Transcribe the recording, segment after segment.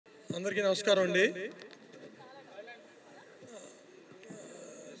అందరికీ నమస్కారం అండి.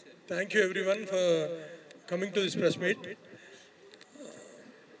 Thank you everyone for coming to this press meet.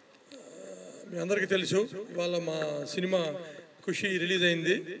 మీ అందరికీ తెలుసు ఇవాళ మా సినిమా ఖుషి రిలీజ్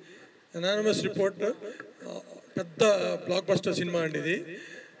అయింది. అనానిమస్ రిపోర్ట్ పెద్ద బ్లాక్ బస్టర్ సినిమా అండి. ఇది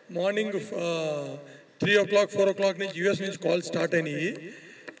మార్నింగ్ 3 o'clock 4 o'clock నుంచి యూఎస్ నుంచి కాల్ స్టార్ట్ అయినాయి.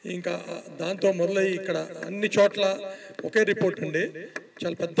 ఇంకా దాంతో మొదలై ఇక్కడ అన్ని చోట్ల ఒకే రిపోర్ట్ అండి.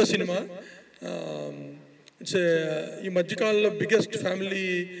 చాలా పెద్ద సినిమా. ఇట్స్ ఈ మధ్యకాలంలో బిగ్గెస్ట్ ఫ్యామిలీ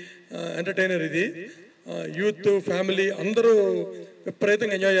ఎంటర్టైనర్ ఇది. యూత్ ఫ్యామిలీ అందరూ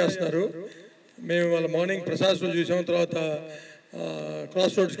విపరీతంగా ఎంజాయ్ చేస్తున్నారు. మేము వాళ్ళ మార్నింగ్ ప్రసాద్లో చూసాం, తర్వాత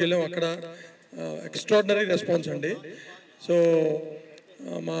క్రాస్ రోడ్స్కి వెళ్ళాం. అక్కడ ఎక్స్ట్రాడినరీ రెస్పాన్స్ అండి. సో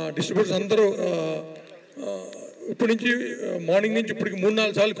మా డిస్ట్రిబ్యూటర్స్ అందరూ ఇప్పటి నుంచి మార్నింగ్ నుంచి ఇప్పటికి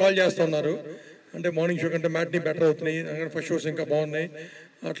 3-4 సార్లు కాల్ చేస్తూ ఉన్నారు. అంటే మార్నింగ్ షో కంటే మ్యాట్నీ బెటర్ అవుతున్నాయి, ఫస్ట్ షోస్ ఇంకా బాగున్నాయి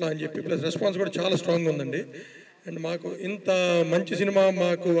అట్లా అని చెప్పి. ప్లస్ రెస్పాన్స్ కూడా చాలా స్ట్రాంగ్గా ఉందండి. అండ్ మాకు ఇంత మంచి సినిమా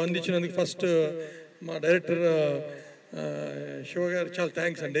మాకు అందించినందుకు ఫస్ట్ మా డైరెక్టర్ శివ గారు చాలా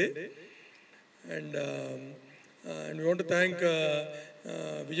థ్యాంక్స్ అండి. And we want to thank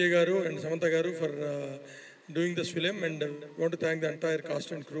Vijay గారు అండ్ సమంత గారు for doing this film, and we want to thank the entire cast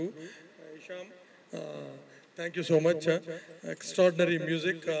and crew. Hesham, thank you so much. Extraordinary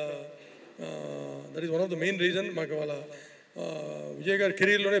music. That is one of the main reason maku vala Vijay gar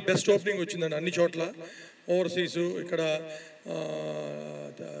career lone best opening ochindandi anni chotla, overseas ikkada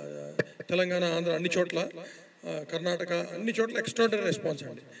Telangana, Andhra anni chotla, Karnataka anni chotla extraordinary response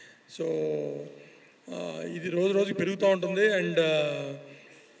andi. So idi roju roju peruguta untundi. And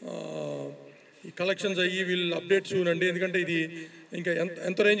ఈ collections అయ్యి వీళ్ళు update soon అండి. ఎందుకంటే ఇది ఇంకా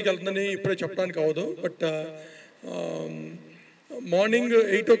ఎంత రేంజ్కి వెళ్తుందని ఇప్పుడే చెప్పడానికి అవ్వదు. బట్ మార్నింగ్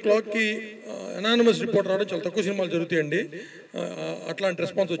 8 o'clockకి అనానిమస్ రిపోర్ట్ రావడం చాలా తక్కువ సినిమాలు జరుగుతాయండి. అట్లాంటి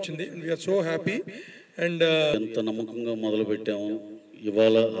రెస్పాన్స్ వచ్చింది. We are so happy. అండ్ ఎంత నమ్మకంగా మొదలు పెట్టాము,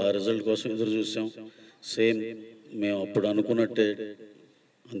 ఇవాళ ఆ రిజల్ట్ కోసం ఎదురు చూసాం. సేమ్ మేము అప్పుడు అనుకున్నట్టే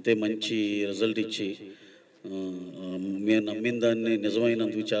అంతే మంచి రిజల్ట్ ఇచ్చి మేము నమ్మిన దాన్ని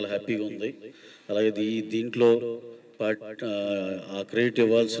నిజమైనందుకు చాలా హ్యాపీగా ఉంది. అలాగే దీంట్లో ఆ క్రెడిట్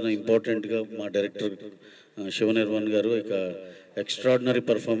ఇవ్వాల్సిన ఇంపార్టెంట్గా మా డైరెక్టర్ శివ నిర్వాణ గారు, ఇక extraordinary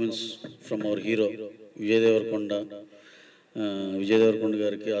performance from our hero Vijay Devarakonda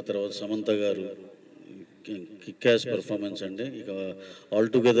గారికి, ఆ తర్వాత సమంత గారు కిక్యాస్ పర్ఫార్మెన్స్ అండి. ఇక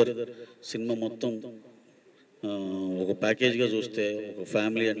ఆల్ టుగెదర్ సినిమా మొత్తం ఒక ప్యాకేజ్గా చూస్తే ఒక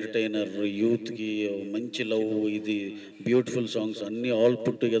ఫ్యామిలీ ఎంటర్టైనర్, యూత్కి మంచి లవ్, ఇది బ్యూటిఫుల్ సాంగ్స్ అన్నీ ఆల్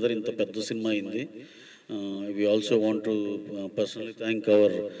పుట్ టుగెదర్ ఇంత పెద్ద సినిమా అయింది. We also want to personally thank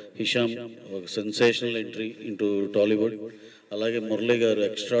our Hisham, ఒక సెన్సేషనల్ ఎంట్రీ ఇంటూ టాలీవుడ్. అలాగే మురళి గారు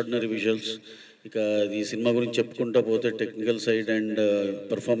ఎక్స్ట్రాడినరీ విజువల్స్. ఇక ఈ సినిమా గురించి చెప్పుకుంటూ పోతే technical side and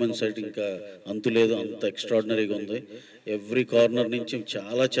performance side ఇంకా అంతులేదు, అంత ఎక్స్ట్రాడినరీగా ఉంది. ఎవ్రీ కార్నర్ నుంచి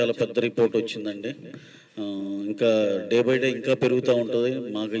చాలా చాలా పెద్ద రిపోర్ట్ వచ్చిందండి. ఇంకా డే బై డే ఇంకా పెరుగుతూ ఉంటుంది.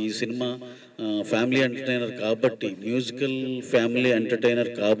 మాకు ఈ సినిమా ఫ్యామిలీ ఎంటర్టైనర్ కాబట్టి, మ్యూజికల్ ఫ్యామిలీ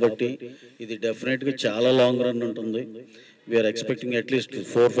ఎంటర్టైనర్ కాబట్టి ఇది డెఫినెట్గా చాలా లాంగ్ రన్ ఉంటుంది. We are expecting at least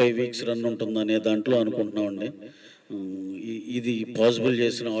 4-5 weeks run ఉంటుంది అనే దాంట్లో అనుకుంటున్నామండి. ఇది పాసిబుల్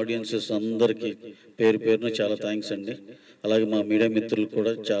చేసిన ఆడియన్సెస్ అందరికీ పేరు పేరున చాలా థ్యాంక్స్ అండి. అలాగే మా మీడియా మిత్రులకు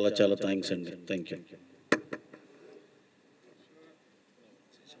కూడా చాలా చాలా థ్యాంక్స్ అండి. Thank you.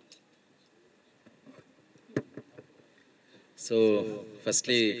 సో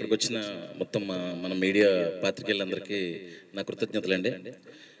ఫస్ట్లీ ఇక్కడికి వచ్చిన మొత్తం మన మీడియా పాత్రికేయులందరికీ నా కృతజ్ఞతలు అండి.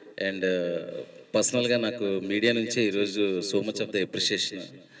 అండ్ పర్సనల్గా నాకు మీడియా నుంచి ఈరోజు so much of the appreciation.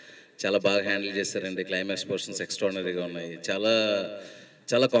 చాలా బాగా హ్యాండిల్ చేశారండి. క్లైమాక్స్ పోర్షన్స్ ఎక్స్ట్రాడినరీగా ఉన్నాయి. చాలా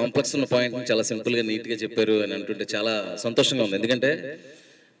చాలా కాంప్లెక్స్ ఉన్న పాయింట్ని చాలా సింపుల్గా నీట్గా చెప్పారు అని అంటుంటే చాలా సంతోషంగా ఉంది. ఎందుకంటే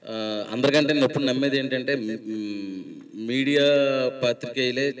అందరికంటే నేను ఎప్పుడు నమ్మేది ఏంటంటే మీడియా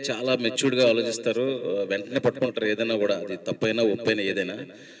పాత్రికేయులే చాలా మెచ్యూర్డ్గా ఆలోచిస్తారు, వెంటనే పట్టుకుంటారు ఏదైనా కూడా, అది తప్పైనా ఒప్పైనా ఏదైనా.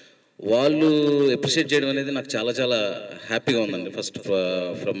 వాళ్ళు అప్రిషియేట్ చేయడం అనేది నాకు చాలా చాలా హ్యాపీగా ఉందండి. First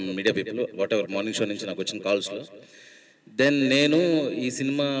from media people, what ever morning show నుంచి నాకు వచ్చిన కాల్స్లో. దెన్ నేను ఈ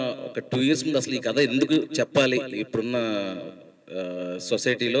సినిమా ఒక 2 years ముందు అసలు ఈ కథ ఎందుకు చెప్పాలి, ఇప్పుడున్న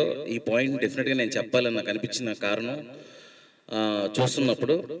సొసైటీలో ఈ పాయింట్ డెఫినెట్గా నేను చెప్పాలని నాకు అనిపించిన కారణం,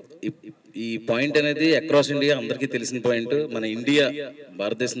 చూస్తున్నప్పుడు ఈ పాయింట్ అనేది అక్రాస్ ఇండియా అందరికీ తెలిసిన పాయింట్. మన ఇండియా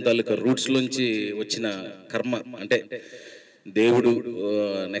భారతదేశం తాలూకా రూట్స్లోంచి వచ్చిన కర్మ, అంటే దేవుడు,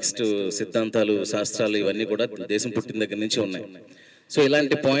 నెక్స్ట్ సిద్ధాంతాలు, శాస్త్రాలు, ఇవన్నీ కూడా దేశం పుట్టిన దగ్గర నుంచి ఉన్నాయి. సో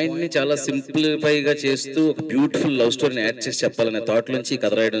ఇలాంటి పాయింట్ని చాలా సింప్లిఫైగా చేస్తూ ఒక బ్యూటిఫుల్ లవ్ స్టోరీని యాడ్ చేసి చెప్పాలనే థాట్ నుంచి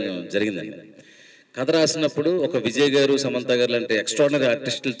కథ రాయడం జరిగిందండి. కథ రాసినప్పుడు ఒక విజయ్ గారు, సమంత గారు లాంటి ఎక్స్ట్రాడినరీ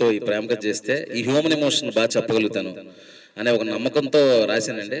ఆర్టిస్టులతో ఈ ప్రేమ కథ చేస్తే ఈ హ్యూమన్ ఎమోషన్ బాగా చెప్పగలుగుతాను అనే ఒక నమ్మకంతో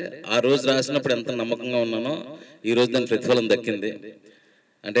రాశానండి. ఆ రోజు రాసినప్పుడు ఎంత నమ్మకంగా ఉన్నానో ఈరోజు దాని ప్రతిఫలం దక్కింది.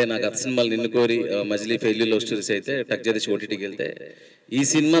 అంటే నాకు అత సినిమాలు నిన్ను కోరి, మజిలీ, ఫెయిల్యూర్, లవ్ స్టోరీస్ అయితే టక్ చేసి ఓటీటీకి వెళ్తే, ఈ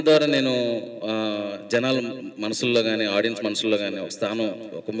సినిమా ద్వారా నేను జనాల మనసుల్లో కానీ, ఆడియన్స్ మనసుల్లో కానీ ఒక స్థానం,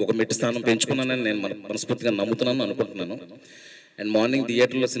 ఒక మెట్టు స్థానం పెంచుకున్నానని నేను మనస్ఫూర్తిగా నమ్ముతున్నాను, అనుకుంటున్నాను. అండ్ మార్నింగ్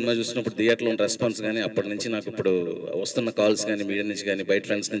థియేటర్లో సినిమా చూసినప్పుడు థియేటర్లో ఉన్న రెస్పాన్స్ కానీ, అప్పటి నుంచి నాకు ఇప్పుడు వస్తున్న కాల్స్ కానీ, మీడియా నుంచి కానీ, బయట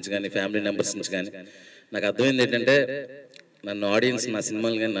ఫ్రెండ్స్ నుంచి కానీ, ఫ్యామిలీ మెంబర్స్ నుంచి కానీ నాకు అర్థమైంది ఏంటంటే, నన్ను ఆడియన్స్ నా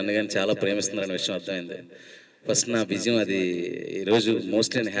సినిమాలు కానీ నన్ను కానీ చాలా ప్రేమిస్తున్నారనే విషయం అర్థమైంది. ఫస్ట్ నా విజయం అది. ఈరోజు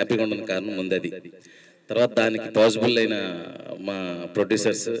మోస్ట్లీ నేను హ్యాపీగా ఉండడానికి కారణం ఉంది అది. తర్వాత దానికి పాసిబుల్ అయిన మా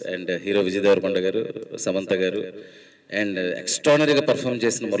producers and hero Vijay Devarakonda గారు, సమంత గారు, అండ్ ఎక్స్ట్రానరీగా పర్ఫామ్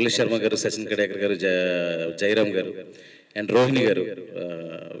చేసిన మురళీ శర్మ గారు, సచిన్ ఖేడాకర్ గారు, జయరామ్ గారు అండ్ రోహిణి గారు,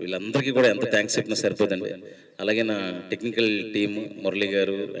 వీళ్ళందరికీ కూడా ఎంత థ్యాంక్స్ చెప్పినా సరిపోదండి. అలాగే నా టెక్నికల్ టీమ్ మురళి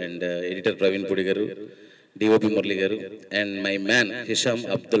గారు అండ్ ఎడిటర్ ప్రవీణ్ పుడి గారు, డిఓపి మురళి గారు and my man Hesham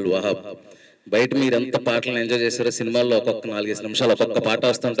Abdul Wahab. బయట మీరు ఎంత పాటలను ఎంజాయ్ చేశారో, సినిమాల్లో ఒక్కొక్క 4-5 నిమిషాలు ఒక్కొక్క పాట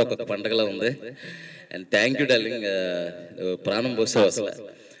వస్తుంటే ఒక్కొక్క పండగలా ఉంది. అండ్ థ్యాంక్ యూ డార్లింగ్, ప్రాణం పోసావు అసలు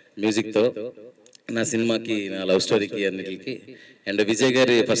మ్యూజిక్తో నా సినిమాకి, నా లవ్ స్టోరీకి, అన్నిటికి. అండ్ విజయ్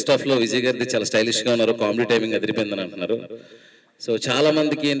గారి ఫస్ట్ హాఫ్లో విజయ్ గారిది చాలా స్టైలిష్గా ఉన్నారు, కామెడీ టైమింగ్ అదిరిపోయిందని అంటున్నారు. సో చాలా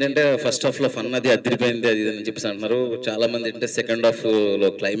మందికి ఏంటంటే ఫస్ట్ హాఫ్లో ఫన్ అది అదిరిపోయింది అది అని చెప్పేసి అంటున్నారు. చాలా మంది ఏంటంటే సెకండ్ హాఫ్లో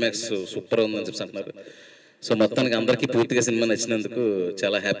క్లైమాక్స్ సూపర్ ఉందని చెప్పేసి అంటున్నారు. సో మొత్తానికి అందరికీ పూర్తిగా సినిమా నచ్చినందుకు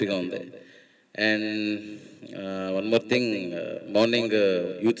చాలా హ్యాపీగా ఉంది. And one more thing, morning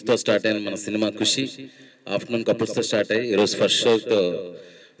యూత్తో start అయిన మన సినిమా ఖుషి, ఆఫ్టర్నూన్ కపుల్స్తో స్టార్ట్ అయ్యి ఈరోజు ఫస్ట్ షోతో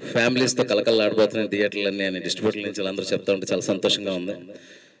ఫ్యామిలీస్తో కలకల్లాడిపోతున్న థియేటర్లన్నీ అని డిస్ట్రిబ్యూటర్ల నుంచి అందరూ చెప్తా ఉంటే చాలా సంతోషంగా ఉంది.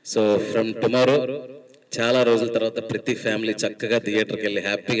 సో ఫ్రమ్ టుమారో చాలా రోజుల తర్వాత ప్రతి ఫ్యామిలీ చక్కగా థియేటర్కి వెళ్ళి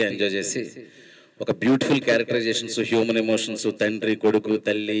హ్యాపీగా ఎంజాయ్ చేసి ఒక బ్యూటిఫుల్ క్యారెక్టరైజేషన్స్, హ్యూమన్ ఎమోషన్స్, తండ్రి, కొడుకు,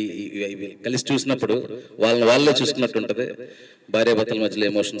 తల్లి ఇవి కలిసి చూసినప్పుడు వాళ్ళే చూసుకున్నట్టు ఉంటుంది. భార్యాభర్తల మధ్యలో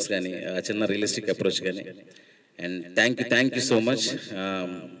ఎమోషన్స్ కానీ, ఆ చిన్న రియలిస్టిక్ అప్రోచ్ కానీ. And thank you so much.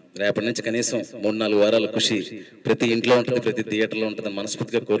 రేపటి నుంచి కనీసం 3-4 వారాలు ఖుషి ప్రతి ఇంట్లో ఉంటుంది, ప్రతి థియేటర్లో ఉంటుందని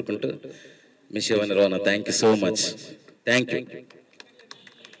మనస్ఫూర్తిగా కోరుకుంటూ, మీ Shiva Nirvana. Thank you so much. Thank you.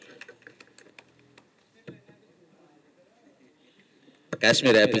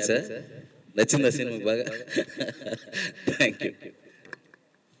 Kashmir Apple sir నచ్చిందా సినిమా బాగా? Thank you.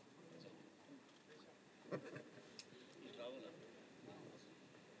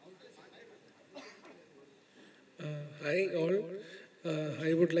 Hi all.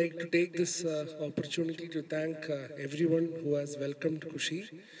 I would like to take this opportunity to thank everyone who has welcomed KUSHI.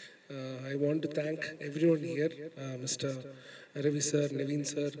 I want to thank everyone here, Mr. Ravi sir, Naveen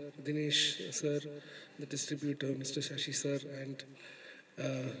sir, Dinesh sir, the distributor, Mr. Shashi sir, and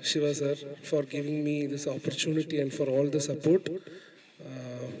Shiva sir for giving me this opportunity and for all the support.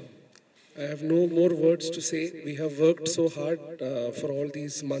 I have no more words to say. We have worked so hard for all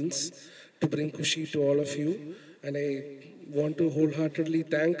these months to bring KUSHI to all of you, and I want to wholeheartedly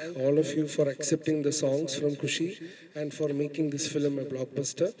thank all of you for accepting the songs from KUSHI and for making this film a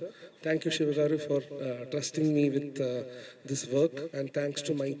blockbuster. Thank you Shiva garu for trusting me with this work, and thanks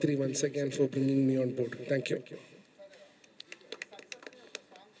to Mythri once again for bringing me on board. Thank you.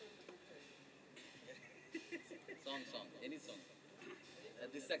 Song, any song.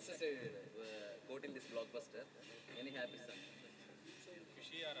 This success quote in this blockbuster. Any happy song?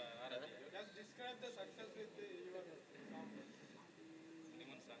 KUSHI or just describe the success with your song.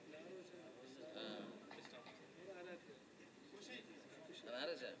 Anyone song? KUSHI.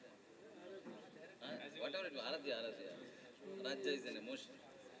 Araja. Whatever it was, Araja. Araja is an emotion.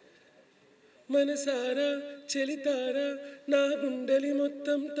 మనసారా చెలితారా నా గుండెలి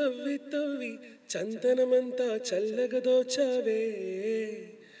మొత్తం తవ్వి తవ్వి చందనమంతా చల్లగా దోచావే.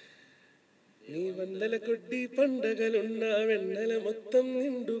 నీ వందల కొద్ది పండగలున్న వెన్నెల మొత్తం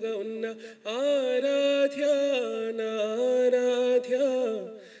నిండుగా ఉన్న ఆరాధ్య నారాధ్య,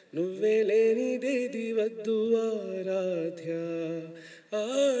 నువ్వే లేనిదేది వద్దు ఆరాధ్య.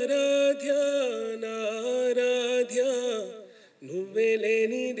 ఆరాధ్య నారాధ్య, నువ్వే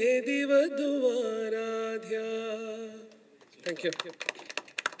లేనిదేది వద్దు ఆరాధ్య. Thank you.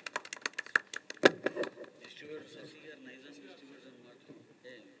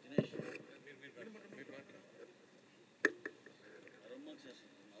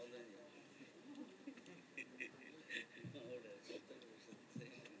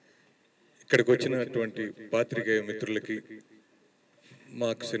 ఇక్కడికి వచ్చినటువంటి పాత్రికేయ మిత్రులకి,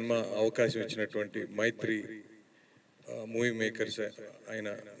 మాకు సినిమా అవకాశం ఇచ్చినటువంటి మైత్రి మూవీ మేకర్స్ అయిన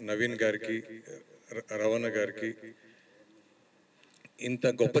నవీన్ గారికి, రవణ గారికి, ఇంత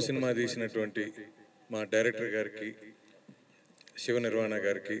గొప్ప సినిమా తీసినటువంటి మా డైరెక్టర్ గారికి, శివ నిర్వాణ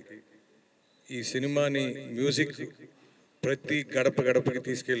గారికి, ఈ సినిమాని మ్యూజిక్ ప్రతి గడప గడపకి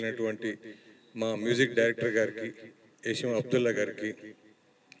తీసుకెళ్ళినటువంటి మా మ్యూజిక్ డైరెక్టర్ గారికి, హేషం అబ్దుల్లా గారికి,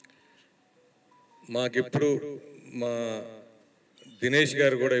 మాకెప్పుడు మా దినేష్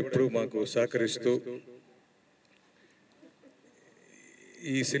గారు కూడా ఎప్పుడు మాకు సహకరిస్తూ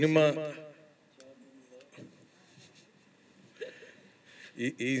ఈ సినిమా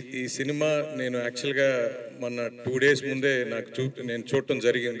ఈ సినిమా నేను యాక్చువల్గా మొన్న 2 days ముందే నేను చూడటం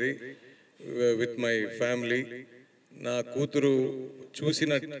జరిగింది విత్ మై ఫ్యామిలీ. నా కూతురు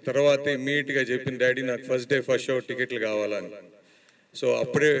చూసిన తర్వాత ఇమ్మీడియట్గా చెప్పింది, డాడీ నాకు ఫస్ట్ డే ఫస్ట్ షో టికెట్లు కావాలని. సో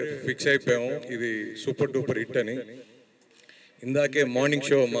అప్పుడే ఫిక్స్ అయిపోయాము ఇది సూపర్ డూపర్ హిట్ అని. ఇందాకే మార్నింగ్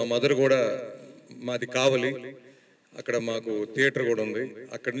షో మా మదర్ కూడా, మాది కావాలి, అక్కడ మాకు థియేటర్ కూడా ఉంది,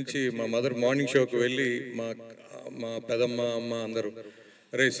 అక్కడ నుంచి మా మదర్ మార్నింగ్ షోకి వెళ్ళి మా పెదమ్మ అమ్మ అందరూ,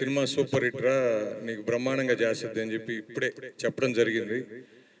 అరే సినిమా సూపర్ హిట్ రా, నీకు బ్రహ్మాండంగా చేస్తుంది అని చెప్పి ఇప్పుడే చెప్పడం జరిగింది.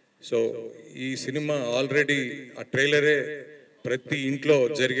 సో ఈ సినిమా ఆల్రెడీ ఆ ట్రైలరే ప్రతి ఇంట్లో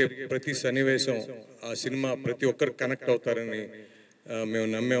జరిగే ప్రతి సన్నివేశం ఆ సినిమా ప్రతి ఒక్కరు కనెక్ట్ అవుతారని మేము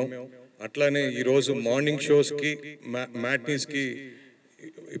నమ్మాం. అట్లానే ఈరోజు మార్నింగ్ షోస్కి మ్యాట్నీస్కి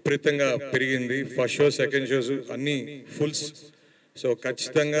విపరీతంగా పెరిగింది. ఫస్ట్ షో సెకండ్ షోస్ అన్నీ ఫుల్స్. సో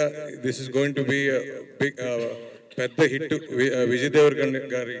ఖచ్చితంగా this is going to be big పెద్ద హిట్. విజయ్ దేవరకొండ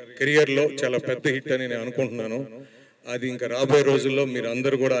గారి కెరియర్లో చాలా పెద్ద హిట్ అని నేను అనుకుంటున్నాను. అది ఇంకా రాబోయే రోజుల్లో మీరు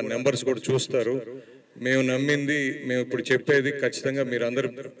అందరూ కూడా ఆ నెంబర్స్ కూడా చూస్తారు. మేము నమ్మింది, మేము ఇప్పుడు చెప్పేది ఖచ్చితంగా మీరు అందరూ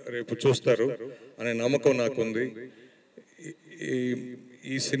రేపు చూస్తారు అనే నమ్మకం నాకుంది.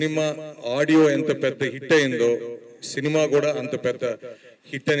 ఈ సినిమా ఆడియో ఎంత పెద్ద హిట్ అయిందో సినిమా కూడా అంత పెద్ద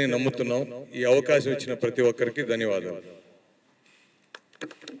హిట్ అని నమ్ముతున్నాం. ఈ అవకాశం ఇచ్చిన ప్రతి ఒక్కరికి ధన్యవాదాలు.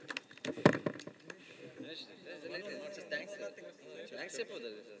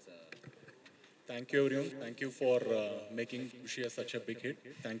 Thank you everyone. Thank you for making KUSHI such a big hit.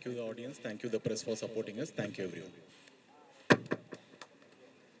 Thank you the audience. Thank you the press for supporting us. Thank you everyone.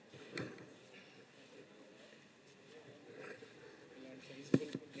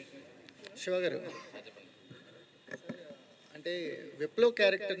 Shiva గారు, అంటే విప్లవ్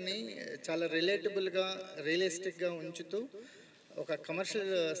క్యారెక్టర్ని చాలా రిలేటబుల్గా రియలిస్టిక్గా ఉంచుతూ ఒక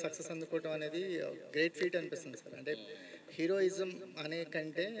కమర్షియల్ సక్సెస్ అందుకోవడం అనేది గ్రేట్ ఫీట్ అనిపిస్తుంది సార్. అంటే హీరోయిజం అనే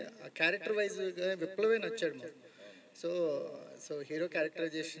కంటే క్యారెక్టర్ వైజ్గా విప్లవే నచ్చాడు మాకు. సో హీరో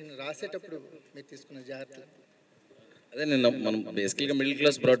క్యారెక్టరైజేషన్ రాసేటప్పుడు మీరు తీసుకున్న జాగ్రత్తలు? అదే మనం బేసికల్గా మిడిల్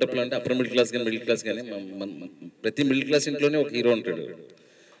క్లాస్ బ్రాటప్లో అంటే అప్పర్ మిడిల్ క్లాస్ కానీ మిడిల్ క్లాస్ కానీ ప్రతి మిడిల్ క్లాస్ ఇంట్లోనే ఒక హీరో ఉంటాడు.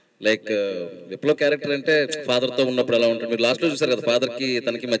 లైక్ విప్లవ్ క్యారెక్టర్ అంటే ఫాదర్తో ఉన్నప్పుడు ఎలా ఉంటాడు, మీరు లాస్ట్లో చూసారు కదా ఫాదర్కి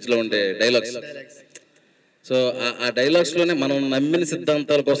తనకి మధ్యలో ఉండే డైలాగ్స్. సో ఆ డైలాగ్స్లోనే మనం నమ్మిన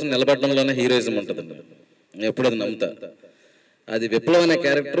సిద్ధాంతాల కోసం నిలబడడంలోనే హీరోయిజం ఉంటుందండి. ఎప్పుడు అది నమ్ముతా. అది విప్లవ్ అనే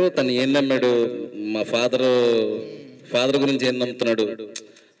క్యారెక్టర్ తను ఏం నమ్మాడు, మా ఫాదర్ గురించి ఏం నమ్ముతున్నాడు,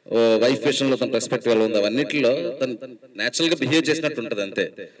 వైఫ్ విషయంలో తన రెస్పెక్ట్ ఎలా ఉంది, అవన్నిటిలో తను న్యాచురల్గా బిహేవ్ చేసినట్టు ఉంటుంది అంతే.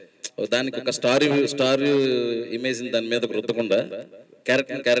 దానికి ఒక స్టార్ ఇమేజ్ దాని మీద రుద్దకుండా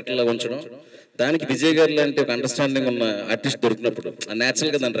క్యారెక్టర్లా ఉంచడం, దానికి విజయ్ గారు లాంటి ఒక అండర్స్టాండింగ్ ఉన్న ఆర్టిస్ట్ దొరికినప్పుడు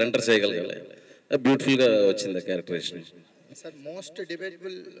న్యాచురల్గా దాన్ని రెండర్ చేయగలగాలి. బ్యూటిఫుల్గా వచ్చింది ఆ characterisation. Sir most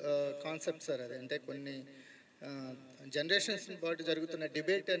debatable concept sir అది. అంటే కొన్ని జనరేషన్స్ పాటు జరుగుతున్న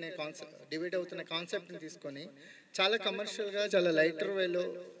డిబేట్ అవుతున్న కాన్సెప్ట్ని తీసుకొని చాలా కమర్షియల్గా చాలా లైటర్ వేలో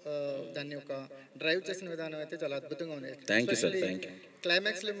దాన్ని ఒక డ్రైవ్ చేసిన విధానం అయితే చాలా అద్భుతంగా ఉంది. Thank you sir. Thank you.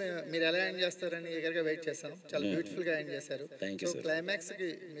 క్లైమాక్స్లో మీరు ఎలా ఎండ్ చేస్తారని ఎగరగా వెయిట్ చేస్తాం. చాలా బ్యూటిఫుల్గా ఎండ్ చేశారు. సో క్లైమాక్స్కి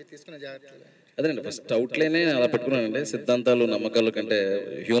మీరు తీసుకున్న జాగ్రత్తలు? అదేనండి, ఫస్ట్ అవుట్లైనే అలా పెట్టుకున్నానండి. సిద్ధాంతాలు నమ్మకాలు కంటే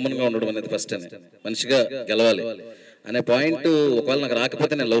హ్యూమన్గా ఉండడం అనేది ఫస్ట్ అని, మనిషిగా గెలవాలి అనే పాయింట్ ఒకవేళ నాకు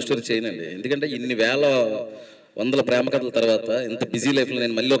రాకపోతే నేను లవ్ స్టోరీ చేయనండి. ఎందుకంటే ఇన్ని వందల ప్రేమ కథల తర్వాత ఇంత బిజీ లైఫ్లో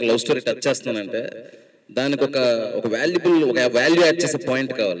నేను మళ్ళీ ఒక లవ్ స్టోరీ టచ్ చేస్తున్నానంటే దానికి ఒక వాల్యూ యాడ్ చేసే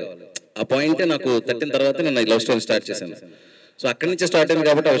పాయింట్ కావాలి. ఆ పాయింటే నాకు తట్టిన తర్వాత నేను ఈ లవ్ స్టోరీ స్టార్ట్ చేశాను. సో అక్కడి నుంచే స్టార్ట్ అయింది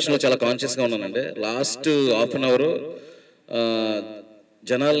కాబట్టి ఆ విషయంలో చాలా కాన్షియస్గా ఉన్నానండి. లాస్ట్ హాఫ్ అన్ అవర్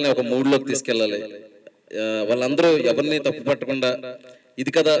జనాల్ని ఒక మూడ్లోకి తీసుకెళ్ళాలి. వాళ్ళందరూ ఎవరిని తప్పు పట్టకుండా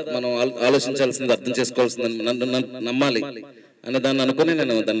ఇది కదా మనం ఆలోచించాల్సింది, అర్థం చేసుకోవాల్సింది, నన్ను నమ్మాలి అనే దాన్ని అనుకుని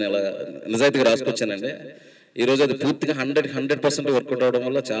నేను దాన్ని అలా నిజాయితీగా రాసుకొచ్చానండి. ఈరోజు అది పూర్తిగా 100% వర్కౌట్ అవడం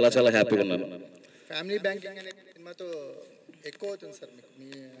వల్ల చాలా చాలా హ్యాపీగా ఉన్నాను. ఫ్యామిలీ బ్యాంకింగ్ అనే సినిమాతో ఎక్కువ అవుతుంది సార్ మీకు. మీ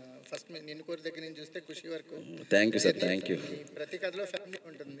ఫస్ట్ నిన్ను కోరి దగ్గర నుంచి చూస్తే ఖుషి వరకు. Thank you sir. Thank you. ప్రతి కథలో ఫ్యామిలీ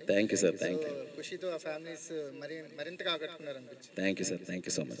ఉంటుంది. Thank you sir. Thank you. ఖుషితో ఆ ఫ్యామిలీస్ మరింతగా ఆకట్టుకున్నారు అనిపించింది. Thank you sir. Thank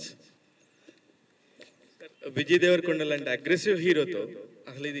you so much. Vijay Devarakonda లాంటి అగ్రెసివ్ హీరోతో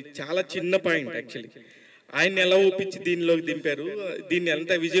అసలు ఇది చాలా చిన్న పాయింట్ యాక్చువల్లీ. ఆయన ఎలా ఒప్పించి దీనిలోకి దింపారు, దీన్ని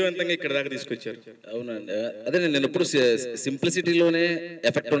ఎంత విజయవంతంగా ఇక్కడ దాకా తీసుకొచ్చారు. అవునండి, అదే నేను ఎప్పుడు సింప్లిసిటీలోనే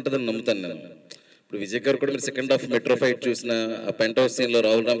ఎఫెక్ట్ ఉంటుందని నమ్ముతాను నేను. ఇప్పుడు విజయ్ గారు కూడా మీరు సెకండ్ హాఫ్ మెట్రో ఫైట్ చూసిన, ఆ పెంట్ హౌస్ సీన్లో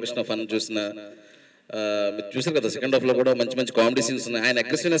రాహుల్ రామకృష్ణ ఫన్ చూసిన, మీరు చూసారు కదా సెకండ్ హాఫ్లో కూడా మంచి మంచి కామెడీ సీన్స్ ఉన్నాయి. ఆయన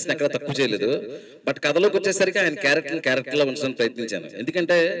అగ్రెసివ్నెస్ని ఎక్కడ తక్కువ చేయలేదు. బట్ కథలోకి వచ్చేసరికి ఆయన క్యారెక్టర్లో ఉంచడానికి ప్రయత్నించాను.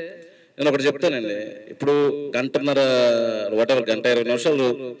 ఎందుకంటే నేను ఒకటి చెప్తానండి, ఇప్పుడు గంటన్నర వాటెవర్ గంట 20 నిమిషాలు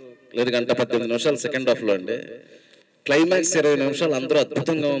లేదు గంట 18 నిమిషాలు సెకండ్ హాఫ్లో అండి, క్లైమాక్స్ 20 నిమిషాలు అందరూ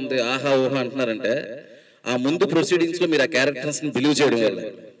అద్భుతంగా ఉంది ఆహా ఊహా అంటున్నారంటే ఆ ముందు ప్రొసీడింగ్స్లో మీరు ఆ క్యారెక్టర్స్ని బిలీవ్ చేయడం వల్ల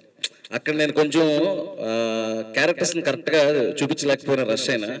అక్కడ నేను కొంచెం క్యారెక్టర్స్ని కరెక్ట్గా చూపించలేకపోయిన రష్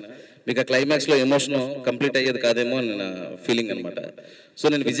అయినా మీకు ఆ క్లైమాక్స్లో ఎమోషన్ కంప్లీట్ అయ్యేది కాదేమో అని నా ఫీలింగ్ అనమాట. సో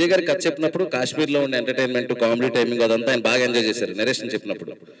నేను విజయ్ గారికి కథ చెప్పినప్పుడు కాశ్మీర్లో ఉండే ఎంటర్టైన్మెంట్ కామెడీ టైమింగ్ అదంతా ఆయన బాగా ఎంజాయ్ చేశారు నెరేషన్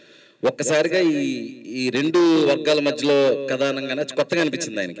చెప్పినప్పుడు. ఒక్కసారిగా ఈ రెండు వర్గాల మధ్యలో కథానంగానే కొత్తగా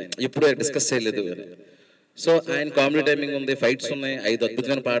అనిపించింది ఆయనకి, ఎప్పుడూ డిస్కస్ చేయలేదు. సో ఆయన కామెడీ టైమింగ్ ఉంది, ఫైట్స్ ఉన్నాయి, 5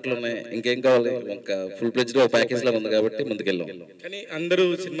 అద్భుతమైన పాటలు ఉన్నాయి, ఇంకేం కావాలి, ఒక ఫుల్ ప్లెజ్డ్ ఒక ప్యాకేజ్ లాగా ఉంది కాబట్టి ముందుకెళ్ళాం. కానీ అందరూ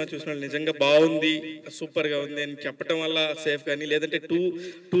సినిమా చూసిన వాళ్ళు నిజంగా బాగుంది సూపర్ గా ఉంది అని చెప్పడం వల్ల సేఫ్, కానీ లేదంటే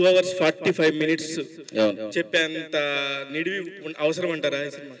 2 hours 45 minutes చెప్పేంత నిడివి అవసరం అంటారా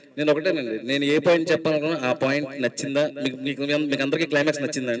ఈ సినిమా? నేను ఒకటేనండి, నేను ఏ పాయింట్ చెప్పాలనుకున్నా ఆ పాయింట్ నచ్చిందా మీకు అందరికీ? క్లైమాక్స్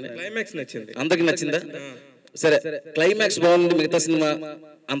నచ్చిందా అండి? క్లైమాక్స్ నచ్చింది అందరికి. నచ్చిందా? సరే, క్లైమాక్స్ బాగుంది, మిగతా సినిమా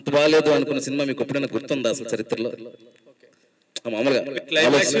అంత బాగాలేదు అనుకున్న సినిమా మీకు ఎప్పుడైనా గుర్తుందా అసలు చరిత్రలో? మామూలుగా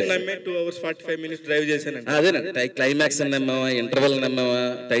క్లైమాక్స్ నమ్మే 2 hours 45 minutes డ్రైవ్ చేశాను. అదేనండి, క్లైమాక్స్ నమ్మావా, ఇంటర్వెల్ నమ్మావా,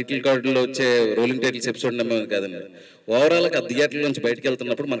 టైటిల్ కార్డులో వచ్చే రోలింగ్ టైటిల్స్ ఎపిసోడ్ నమ్మావా కాదండి. ఓవరాల్గా ఆ థియేటర్ నుంచి బయటకు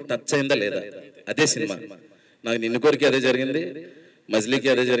వెళ్తున్నప్పుడు మనకు టచ్ అయిందా లేదా, అదే సినిమా. నాకు నిన్ను కోరికి అదే జరిగింది,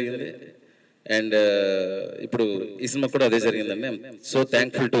 మజిలీకి అదే జరిగింది, అండ్ ఇప్పుడు ఈ సినిమా కూడా అదే జరిగిందండి. So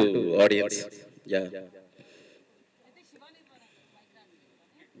thankful to audience. Yeah yeah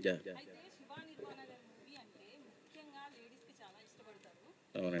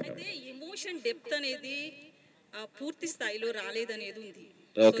అయితే ఎమోషన్ డెప్త్ అనేది పూర్తి స్థాయిలో రాలేదనేది ఉంది.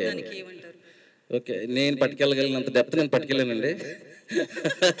 ఓకే ఓకే, నేను పట్టుకెళ్ళగలిగినంత డెప్త్ నేను పట్టుకెళ్ళానండి.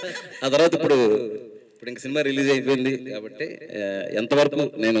 ఆ తర్వాత ఇప్పుడు ఇంక సినిమా రిలీజ్ అయిపోయింది కాబట్టి ఎంతవరకు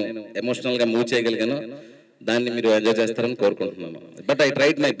నేను ఎమోషనల్గా మూవ్ చేయగలిగానో దాన్ని మీరు ఎంజాయ్ చేస్తారని కోరుకుంటున్నాను. But I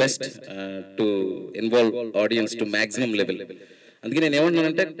tried my best to involve audience to maximum level. అందుకే నేను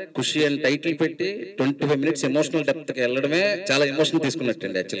ఏమంటున్నానంటే ఖుషి అని టైటిల్ పెట్టి 25 minutes ఎమోషనల్ డెప్త్కి వెళ్ళడమే చాలా ఎమోషన్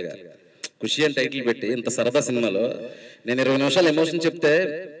తీసుకున్నట్టండి. యాక్చువల్గా ఖుషి అని టైటిల్ పెట్టి ఇంత సరదా సినిమాలో నేను 20 నిమిషాలు ఎమోషన్ చెప్తే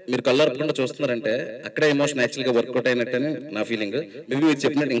మీరు కళ్ళారకుండా చూస్తున్నారంటే అక్కడే ఎమోషన్ యాక్చువల్గా వర్కౌట్ అయినట్టని నా ఫీలింగ్. మేబీ మీరు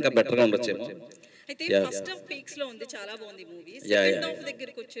చెప్పినట్టు ఇంకా బెటర్గా ఉండొచ్చేమో. అయితే ఫస్ట్ హాఫ్ పీక్స్ లో ఉంది, చాలా బాగుంది మూవీ. సెకండ్ హాఫ్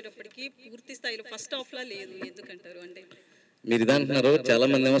దగ్గరికి వచ్చేటప్పటికి పూర్తి స్థాయిలో ఫస్ట్ హాఫ్ లా లేదు, ఎందుకంటారు? అంటే మీరు ఇది అంటున్నారు, చాలా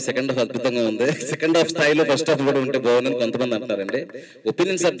మంది ఏమో సెకండ్ హాఫ్ అద్భుతంగా ఉంది, సెకండ్ హాఫ్ స్థాయిలో ఫస్ట్ హాఫ్ కూడా ఉంటే బాగుందని కొంతమంది అంటున్నారండి.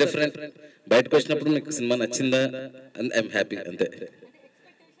 Opinions are different. బయటకు వచ్చినప్పుడు మీకు సినిమా నచ్చిందా, ఐఎమ్ హ్యాపీ, అంతే.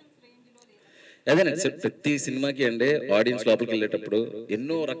 అదేనండి, ప్రతి సినిమాకి అండి ఆడియన్స్ లోపలికి వెళ్ళేటప్పుడు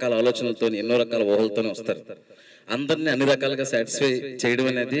ఎన్నో రకాల ఆలోచనలతో ఎన్నో రకాల ఊహలతోనే వస్తారు. అందరినీ అన్ని రకాలుగా సాటిస్ఫై చేయడం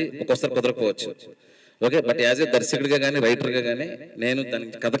అనేది ఒక్కోసారి కుదరకపోవచ్చు. ఓకే, బట్ యాజ్ ఏ దర్శకుడిగా కానీ రైటర్గా కానీ నేను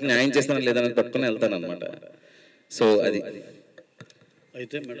దానికి కథకు న్యాయం చేస్తాను లేదని పట్టుకుని వెళ్తాను అనమాట. సో అది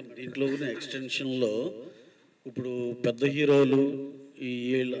అయితే మేడం దీంట్లో ఉన్న ఎక్స్టెన్షన్లో ఇప్పుడు పెద్ద హీరోలు ఈ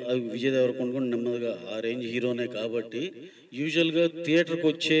విజయ్ దేవరకొండ కూడా నెమ్మదిగా ఆ రేంజ్ హీరోనే కాబట్టి యూజువల్గా థియేటర్కి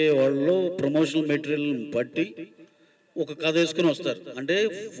వచ్చే వాళ్ళు ప్రమోషనల్ మెటీరియల్ బట్టి ఒక కథ వేసుకుని వస్తారు. అంటే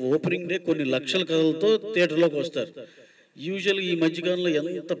ఓపెనింగ్ డే కొన్ని లక్షల కథలతో థియేటర్లోకి వస్తారు. యూజువల్గా ఈ మధ్యకాలంలో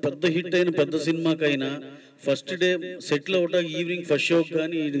ఎంత పెద్ద హిట్ అయిన పెద్ద సినిమాకైనా ఫస్ట్ డే సెటిల్ అవటానికి ఈవినింగ్ ఫస్ట్ షోకి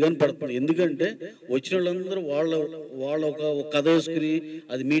కానీ ఇది కానీ పడుతుంది. ఎందుకంటే వచ్చిన వాళ్ళందరూ వాళ్ళ ఒక కథ వేసుకుని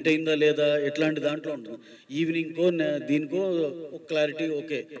అది మీట్ అయిందా లేదా ఎట్లాంటి దాంట్లో ఉంటుంది. ఈవినింగ్కో దీనికో ఒక clarity,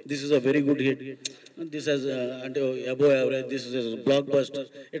 okay this is a very good hit, this has అంటే above average, this is block buster,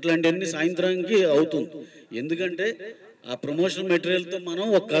 ఇట్లాంటివన్నీ సాయంత్రానికి అవుతుంది. ఎందుకంటే ఆ ప్రమోషనల్ మెటీరియల్తో మనం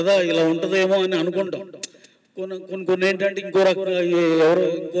ఒక కథ ఇలా ఉంటుందేమో అని అనుకుంటాం. కొన్ని ఏంటంటే ఇంకో రకంగా ఎవరో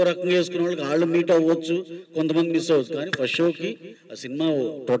ఇంకో రకంగా వేసుకునే వాళ్ళకి వాళ్ళు మీట్ అవ్వచ్చు, కొంతమంది మిస్ అవ్వచ్చు. కానీ ఫస్ట్ షోకి ఆ సినిమా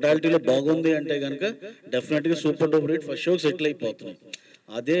టోటాలిటీలో బాగుంది అంటే కనుక డెఫినెట్గా సూపర్ డూపర్ హిట్ ఫస్ట్ షోకి సెటిల్ అయిపోతుంది.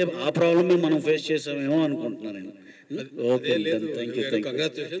 అదే ఆ ప్రాబ్లమే మనం ఫేస్ చేసామేమో అనుకుంటున్నాను నేను. Okay, thank you.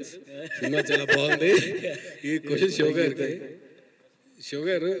 Congratulations, cinema చాలా బాగుంది. ఈ క్వశ్చన్ శివ గారికి. శివ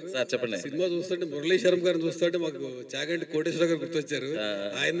గారు చెప్పండి. సినిమా చూస్తుంటే మురళీ శర్మ గారిని చూస్తుంటే మాకు చాగంటి కోటేశ్వర గారు గుర్తొచ్చారు.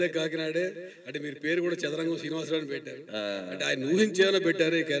 ఆయనే కాకినాడే, అంటే మీరు పేరు కూడా చదరంగం శ్రీనివాసరావు పెట్టారు. అంటే ఆయన ఊహించేమైనా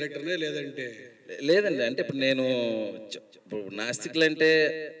పెట్టారు ఈ క్యారెక్టర్నే లేదంటే? లేదండి, అంటే ఇప్పుడు నేను నాస్తికులు అంటే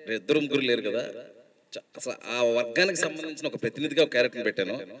ఇద్దరు ముగ్గురు లేరు కదా, అసలు ఆ వర్గానికి సంబంధించిన ఒక ప్రతినిధిగా ఒక క్యారెక్టర్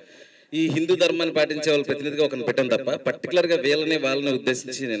పెట్టాను. ఈ హిందూ ధర్మాన్ని పాటించే వాళ్ళు ప్రతినిధిగా ఒకరిని పెట్టాను తప్ప పర్టికులర్గా వాళ్ళని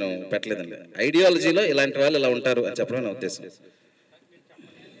ఉద్దేశించి నేను పెట్టలేదండి. ఐడియాలజీలో ఇలాంటి వాళ్ళు ఇలా ఉంటారు అని చెప్పడం నా ఉద్దేశం.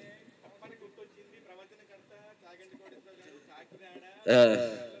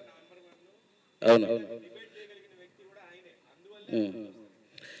 అవును,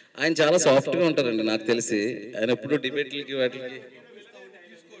 ఆయన చాలా సాఫ్ట్గా ఉంటారండి నాకు తెలిసి. ఆయన ఎప్పుడు డిబేట్లకి వాటికి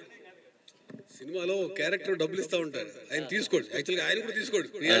సినిమాలో క్యారెక్టర్ డబ్బులు ఇస్తూ ఉంటారు, ఆయన తీసుకోండి. యాక్చువల్గా ఆయన కూడా తీసుకోండి,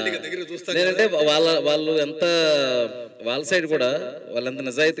 రియాలిటీగా దగ్గర చూస్తాను. నేనంటే వాళ్ళు ఎంత వాళ్ళ సైడ్ కూడా వాళ్ళు ఎంత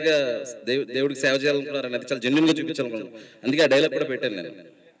నిజాయితీగా దేవుడికి సేవ చేయాలనుకున్నారు అనేది చాలా జెన్యున్గా చూపించాలనుకున్నాను. అందుకే ఆ డైలాగ్ కూడా పెట్టాను నేను.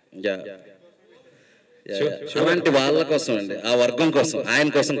 అలాంటి వాళ్ళ కోసం అండి, ఆ వర్గం కోసం, ఆయన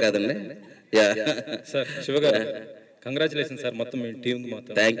కోసం కాదండి. సార్ శివ గారు కంగ్రాచులేషన్ సార్ మొత్తం మీ టీం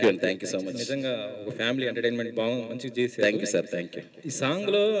మొత్తం. థ్యాంక్ యూ అండి, థ్యాంక్ యూ సో మచ్. నిజంగా ఒక ఫ్యామిలీ ఎంటర్టైన్మెంట్ బాగా మంచిగా చేసి. Thank you sir, thank you. ఈ సాంగ్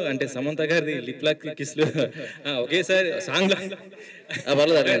లో అంటే సమంత గారి లిప్ లాక్ కిస్లు ఒకేసారి సాంగ్ లో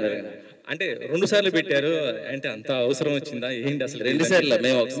అంటే 2 సార్లు పెట్టారు, అంటే అంత అవసరం వచ్చిందా ఏంటి అసలు? 2 సార్లు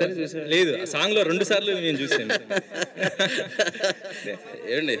మేము ఒకసారి చూసాం. లేదు, ఆ సాంగ్ లో 2 సార్లు నేను చూసాను.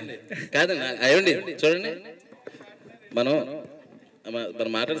 ఏమండి కాదండి, ఏమండి చూడండి, మనం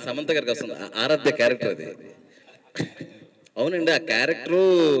మాట్లాడే సమంత గారికి వస్తుంది ఆరాధ్య క్యారెక్టర్ అది. అవునండి, ఆ క్యారెక్టరు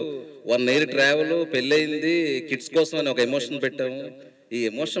 1 year ట్రావెల్, పెళ్ళయింది, కిడ్స్ కోసం అని ఒక ఎమోషన్ పెట్టాము. ఈ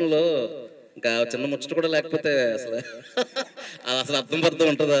ఎమోషన్లో ఇంకా చిన్న ముచ్చట కూడా లేకపోతే అసలు అసలు అర్థం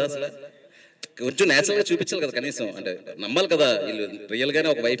ఉంటుందా? అసలు కొంచెం న్యాచురల్గా చూపించాలి కదా కనీసం, అంటే నమ్మాలి కదా వీళ్ళు రియల్గానే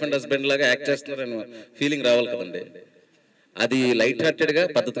ఒక వైఫ్ అండ్ హస్బెండ్ లాగా యాక్ట్ చేస్తున్నారని ఫీలింగ్ రావాలి కదండి. అది లైట్ హార్టెడ్గా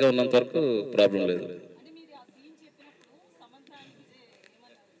పద్ధతిగా ఉన్నంత వరకు ప్రాబ్లం లేదు.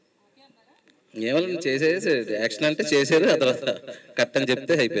 ఏమన్నా చేసేసి యాక్షన్ అంటే చేసేది, ఆ తర్వాత కట్ అని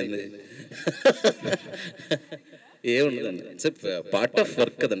చెప్తే అయిపోయింది. ఏముండదండి, ఇట్స్ పార్ట్ ఆఫ్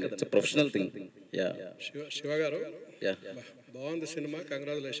వర్క్ కదండి, ఇట్స్ ప్రొఫెషనల్ థింగ్. శివ గారు బాగుంది cinema,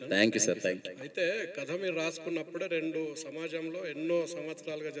 congratulation. Thank you sir, thank you. అయితే కథ మీరు రాసుకున్నప్పుడే 2 సమాజంలో ఎన్నో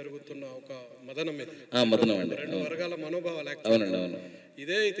సంవత్సరాలుగా జరుగుతున్న ఒక మదనం ఇది. మదనం అండి, 2 వర్గాల మనోభావాలు. అవునండి, అవును.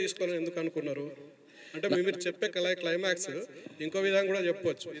 ఇదే తీసుకొని ఎందుకు అనుకున్నారు? అంటే మీరు చెప్పే క్లైమాక్స్ ఇంకో విధంగా కూడా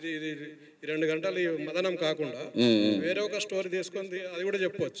చెప్పవచ్చు. ఇది 2 గంటలు ఈ మదనం కాకుండా వేరే ఒక స్టోరీ తీసుకొని అది కూడా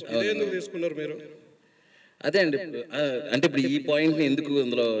చెప్పవచ్చు. ఇదే ఎందుకు తీసుకున్నారు మీరు? అదే అండి, అంటే ఇప్పుడు ఈ పాయింట్ని ఎందుకు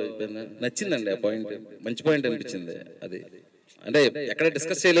అందులో నచ్చిందండి, ఆ పాయింట్ మంచి పాయింట్ అనిపించింది. అది అంటే ఎక్కడ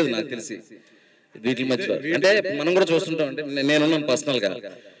డిస్కస్ చేయలేదు నాకు తెలిసి వీటి మధ్యలో. అంటే మనం కూడా చూస్తుంటాం, అంటే నేనున్నాను పర్సనల్గా.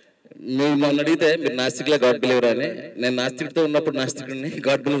 మీరు నన్ను అడిగితే మీరు నాస్తిక్లా గాడ్ బిలీవర్ అని, నేను నాస్తిక్తో ఉన్నప్పుడు నాస్తికుడిని,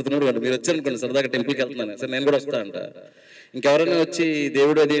 గాడ్ బిలీవర్తో మీరు వచ్చారనుకోండి సరదాగా టెంపుల్కి వెళ్తున్నాను సార్, నేను కూడా వస్తా అంట. ఇంకెవరైనా వచ్చి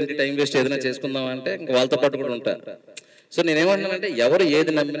దేవుడు అది ఏంటి టైం వేస్ట్ ఏదైనా చేసుకుందాం అంటే ఇంకా వాళ్ళతో పాటు కూడా ఉంటా. సో నేనేమంటున్నానంటే ఎవరు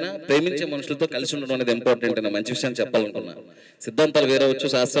ఏది నమ్మినా ప్రేమించే మనుషులతో కలిసి ఉండడం అనేది ఇంపార్టెంట్ అని మంచి విషయాన్ని చెప్పాలనుకున్నా. సిద్ధాంతాలు వేరే అవ్వచ్చు,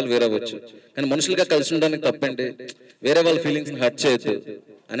 శాస్త్రాలు వేరే అవ్వచ్చు, కానీ మనుషులుగా కలిసి ఉండడానికి తప్పండి, వేరే వాళ్ళ ఫీలింగ్స్ని హర్ట్ చేయొద్దు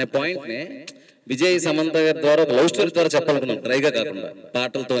అనే పాయింట్ని విజయ్ సమంత గారి ద్వారా ఒక లవ్ స్టోరీ ద్వారా చెప్పాలనుకున్నాను, డ్రైగా కాకుండా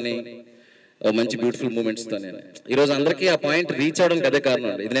పాటలతోని మంచి బ్యూటిఫుల్ మూమెంట్స్తోనే. ఈరోజు అందరికీ ఆ పాయింట్ రీచ్ అవడానికి అదే కారణం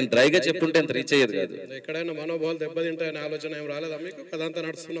అండి. ఇది నేను డ్రైగా చెప్పుంటే అంత రీచ్ అయ్యేది కాదు. ఎక్కడైనా మనోభావాలు దెబ్బతింటాయనే ఆలోచన ఏం రాలేదా మీకు కథ అంతా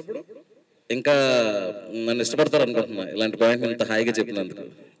నడుస్తున్నప్పుడు? ఇంకా నన్ను ఇష్టపడతారు అనుకుంటున్నా ఇలాంటి పాయింట్ ఇంత హాయిగా చెప్పినందుకు.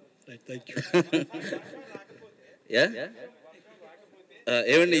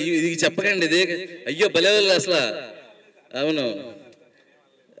 ఏమండి ఇది చెప్పకండి, ఇదే అయ్యో భలే అసలు. అవును,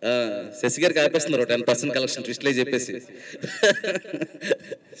 శశి గారికి ఆపేస్తున్నారు 10% కలెక్షన్ ట్విస్ట్లే చెప్పేసి.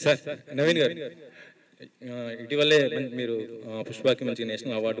 సార్ నవీన్ గారు, ఇటీవలే మీరు పుష్పకి మంచి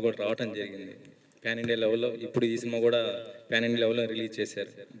నేషనల్ అవార్డు కూడా రావడం జరిగింది పాన్ ఇండియా లెవెల్లో. ఇప్పుడు ఈ సినిమా కూడా పాన్ ఇండియా లెవెల్లో రిలీజ్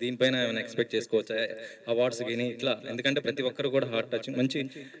చేశారు. దీనిపైన ఏమైనా ఎక్స్పెక్ట్ చేసుకోవచ్చా అవార్డ్స్ కానీ ఇట్లా? ఎందుకంటే ప్రతి ఒక్కరు కూడా హార్ట్ టచ్ మంచి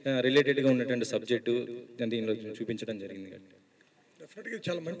రిలేటెడ్గా ఉన్నటువంటి సబ్జెక్టు దీనిలో చూపించడం జరిగింది. డెఫినెట్గా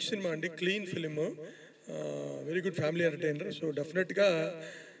చాలా మంచి సినిమా అండి, clean film, very good family entertainer. So డెఫినెట్గా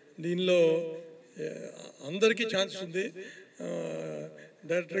దీనిలో అందరికీ ఛాన్స్ ఉంది.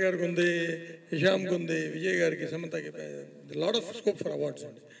 డైరెక్టర్ గారికి ఉంది, హిషామ్కి ఉంది, విజయ్ గారికి, సమంతకి, lot of scope for awards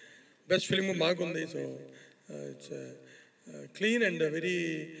అండి. బెస్ట్ ఫిలిం మాకుంది. So it's clean and very,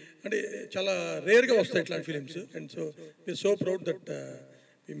 అంటే చాలా రేర్గా వస్తాయి ఇట్లాంటి films. And so we are so proud that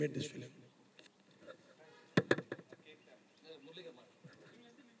we made this film.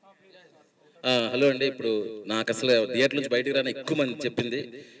 Hello అండి, ఇప్పుడు నాకు అసలు థియేటర్ నుంచి బయటకు రాని ఎక్కువ మంది చెప్పింది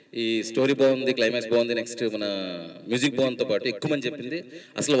ఈ స్టోరీ బాగుంది, క్లైమాక్స్ బాగుంది, నెక్స్ట్ మన మ్యూజిక్ బాగుందితో పాటు ఎక్కువ మంది చెప్పింది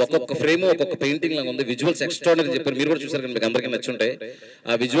అసలు ఒక్కొక్క ఫ్రేమ్ ఒక్కొక్క పెయింటింగ్ లాగా ఉంది. విజువల్స్ ఎక్స్ట్రాడనరీ చెప్పారు, మీరు కూడా చూసారు కానీ మీకు అందరికీ నచ్చుంటాయి.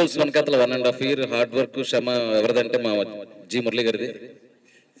 ఆ విజువల్స్ వెనకాల 1.5 year హార్డ్ వర్క్ శ్రమ ఎవరిదంటే మా జీ మురళి గారిది.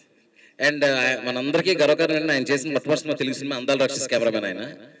 అండ్ మనందరికీ గర్వకారణం ఆయన చేసిన మొట్టమొదటి తెలుగు సినిమా అందాల రాక్షస్ కెమెరామెన్ ఆయన.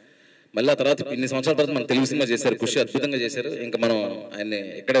 మళ్ళీ ఆ తర్వాత ఇన్ని సంవత్సరాల తర్వాత మన తెలుగు సినిమా చేశారు, ఖుషి అద్భుతంగా చేశారు. ఇంకా మనం ఆయన్ని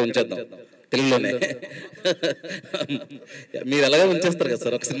ఇక్కడే ఉంచేద్దాం తెలుగులోనే. మీరు ఎలాగో ఉంచేస్తారు కదా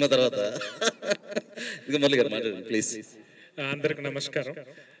సార్ ఒక సినిమా తర్వాత. ఇది మురళి గారు మాట్లాడండి ప్లీజ్. అందరికి నమస్కారం.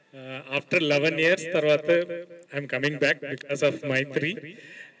 ఆఫ్టర్ 11 years తర్వాత I'm coming back because of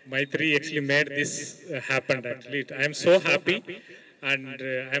Mythri actually made this happen. Actually I am so happy and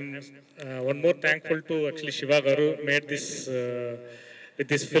I am one more thankful to actually Shiva Garu made this with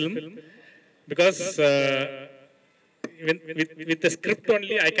this film, because with the script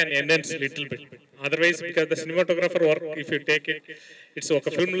only I can enhance little bit. Otherwise, because the cinematographer work, if you take it, it's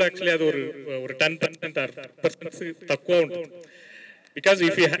okay. Film actually adu or 10% or 10% takkuva untundi. Because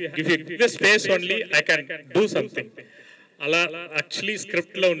if you give the space only, I can do something. Ala actually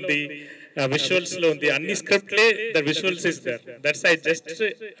script lo undi, visuals lo undi, anni script le the visuals is there. That's I just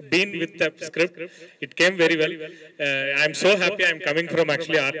been with the script. It came very well. I'm so happy. I'm coming from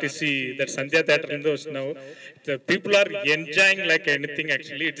actually RTC, that Sandhya Theatre in those now. The people are enjoying like anything.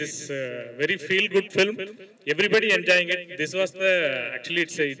 Actually, it is very feel good film. Everybody enjoying it. This was the actually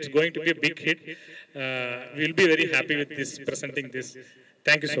it's going to be a big hit. We'll be very happy with this presenting this.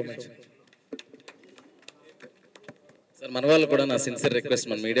 Thank you so much. Sir మన వాళ్ళు కూడా నా sincere request,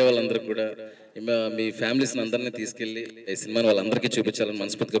 మన media వాళ్ళందరికీ కూడా మీ ఫ్యామిలీస్ని అందరినీ తీసుకెళ్ళి ఈ సినిమాని వాళ్ళందరికీ చూపించాలని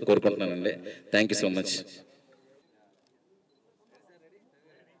మనస్ఫూర్తిగా కోరుకుంటున్నానండి. Thank you so much.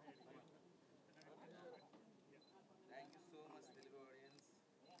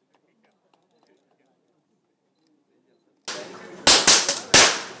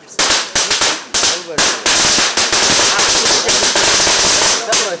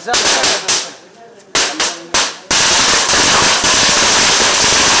 Example.